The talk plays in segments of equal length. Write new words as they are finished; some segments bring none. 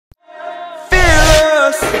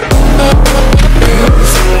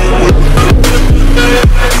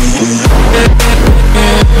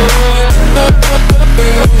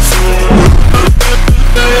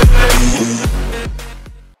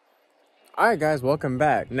Alright guys, welcome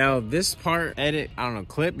back. Now this part, edit, I don't know,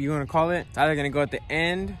 clip you want to call it, it's either going to go at the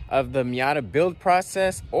end of the Miata build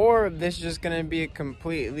process, or this is just going to be a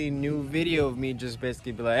completely new video of me just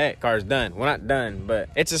basically be like, hey, car's done. Well, not done, but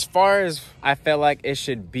it's as far as I felt like it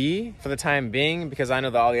should be for the time being, because I know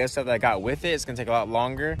that all the other stuff that I got with it, it's going to take a lot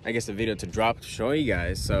longer, I guess, the video to drop to show you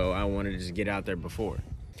guys, so I wanted to just get out there before.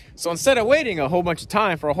 So instead of waiting a whole bunch of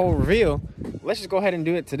time for a whole reveal, let's just go ahead and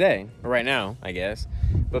do it today, or right now, I guess.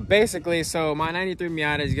 But basically, so my 93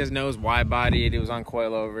 Miata, as you guys know, is wide-bodied. It was on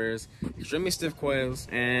coilovers, extremely stiff coils,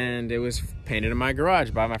 and it was painted in my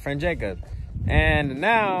garage by my friend Jacob. And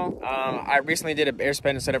now, I recently did an air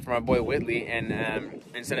suspender setup for my boy Whitley, and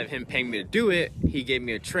instead of him paying me to do it, he gave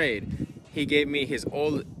me a trade. He gave me his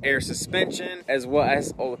old air suspension as well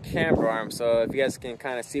as old camber arm. So if you guys can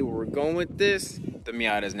kind of see where we're going with this, the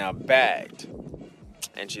Miata is now bagged.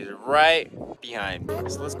 And she's right behind me.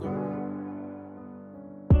 So let's go.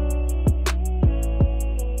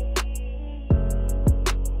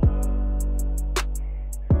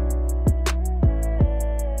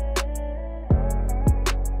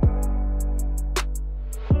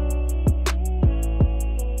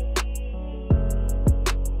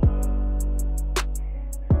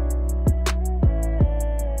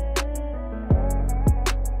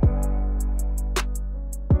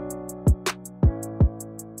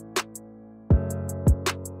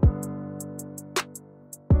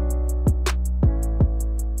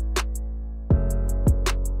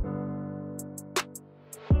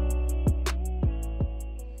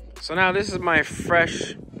 So now this is my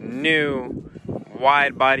fresh, new,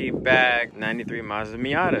 wide-body bag 93 Mazda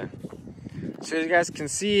Miata. So as you guys can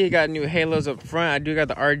see, I got new halos up front. I do got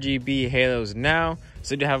the RGB halos now.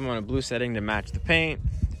 So I do have them on a blue setting to match the paint.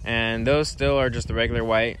 And those still are just the regular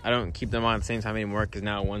white. I don't keep them on at the same time anymore because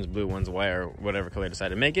now one's blue, one's white, or whatever color I decide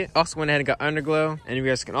to make it. Also went ahead and got underglow. And you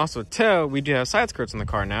guys can also tell we do have side skirts on the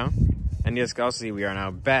car now. And you guys can also see we are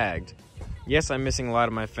now bagged. Yes, I'm missing a lot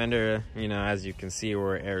of my fender, you know, as you can see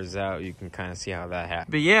where it airs out, you can kind of see how that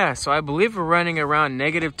happened. But yeah, so I believe we're running around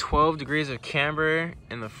negative 12 degrees of camber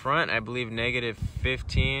in the front. I believe negative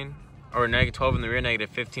 15, or negative 12 in the rear, negative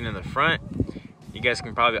 15 in the front. You guys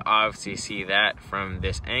can probably obviously see that from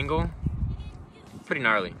this angle. Pretty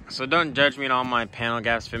gnarly. So don't judge me on all my panel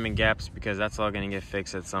gaps, fitment gaps, because that's all gonna get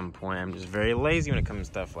fixed at some point. I'm just very lazy when it comes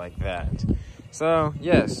to stuff like that. So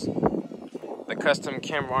yes. The custom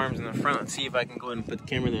camber arms in the front. Let's see if I can go ahead and put the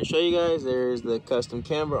camera in there and show you guys. There's the custom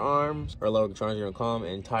camber arms, or lower controls you're gonna call them,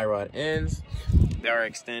 and tie rod ends. They are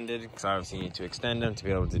extended, because obviously you need to extend them to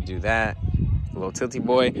be able to do that. A little tilty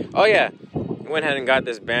boy. Oh yeah, went ahead and got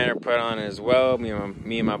this banner put on as well. Me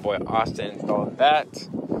and my boy Austin installed that.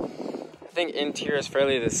 I think interior is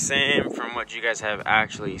fairly the same from what you guys have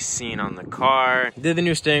actually seen on the car. Did the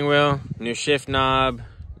new steering wheel, new shift knob,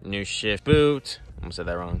 new shift boot. I almost said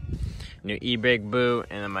that wrong. New e-brake boot,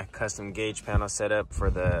 and then my custom gauge panel setup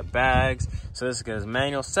for the bags. So this is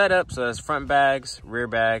manual setup, so there's front bags, rear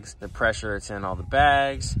bags, the pressure, it's in all the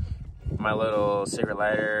bags. My little cigarette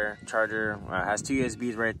lighter charger has two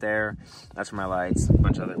USBs right there. That's for my lights, a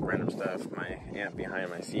bunch of other random stuff. My amp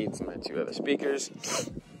behind my seats, my two other speakers.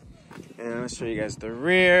 And let's show you guys the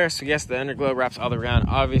rear. So yes, the underglow wraps all around.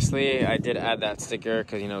 Obviously, I did add that sticker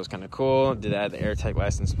because, you know, it was kind of cool. Did add the AirTech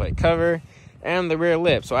license plate cover. And the rear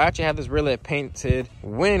lip. So I actually had this rear lip painted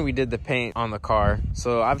when we did the paint on the car.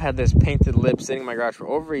 So I've had this painted lip sitting in my garage for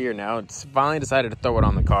over a year now. It's finally decided to throw it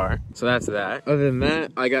on the car. So that's that. Other than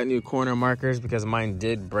that, I got new corner markers because mine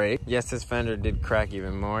did break. Yes, this fender did crack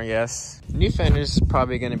even more, yes. New fender's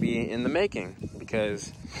probably gonna be in the making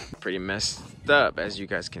because pretty messed up, as you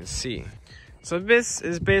guys can see. So this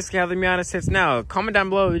is basically how the Miata sits now. Comment down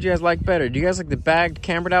below what you guys like better. Do you guys like the bagged,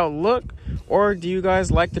 cambered out look? Or do you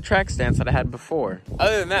guys like the track stance that I had before?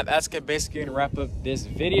 Other than that, that's basically gonna wrap up this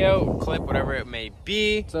video, clip, whatever it may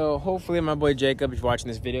be. So hopefully my boy Jacob, if you're watching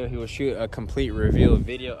this video, he will shoot a complete reveal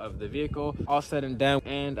video of the vehicle, all said and done.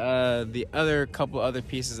 And the other couple other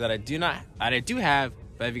pieces that I do have,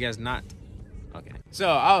 but if you guys not, okay. So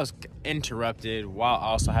I was interrupted while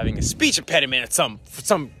also having a speech impediment for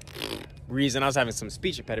some reason. I was having some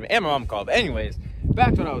speech impediment and my mom called. But anyways,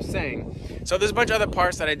 back to what I was saying. So there's a bunch of other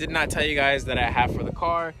parts that I did not tell you guys that I have for the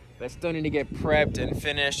car that still need to get prepped and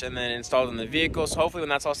finished and then installed in the vehicle. So hopefully when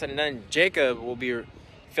that's all said and done, Jacob will be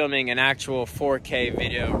filming an actual 4K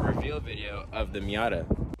video, reveal video of the Miata.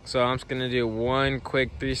 So I'm just gonna do one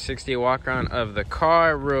quick 360 walk around of the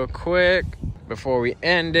car real quick before we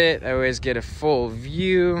end it. I always get a full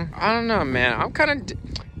view. I don't know, man.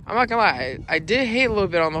 I'm not gonna lie, I did hate a little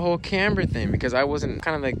bit on the whole camber thing because I wasn't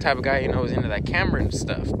kind of the type of guy, you know, who's into that camber and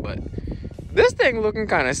stuff. But This thing looking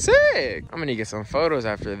kind of sick. I'm gonna get some photos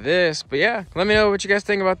after this. But yeah, let me know what you guys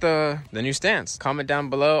think about the new stance. Comment down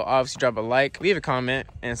below. Obviously, drop a like, leave a comment,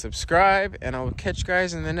 and subscribe. And I will catch you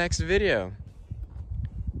guys in the next video.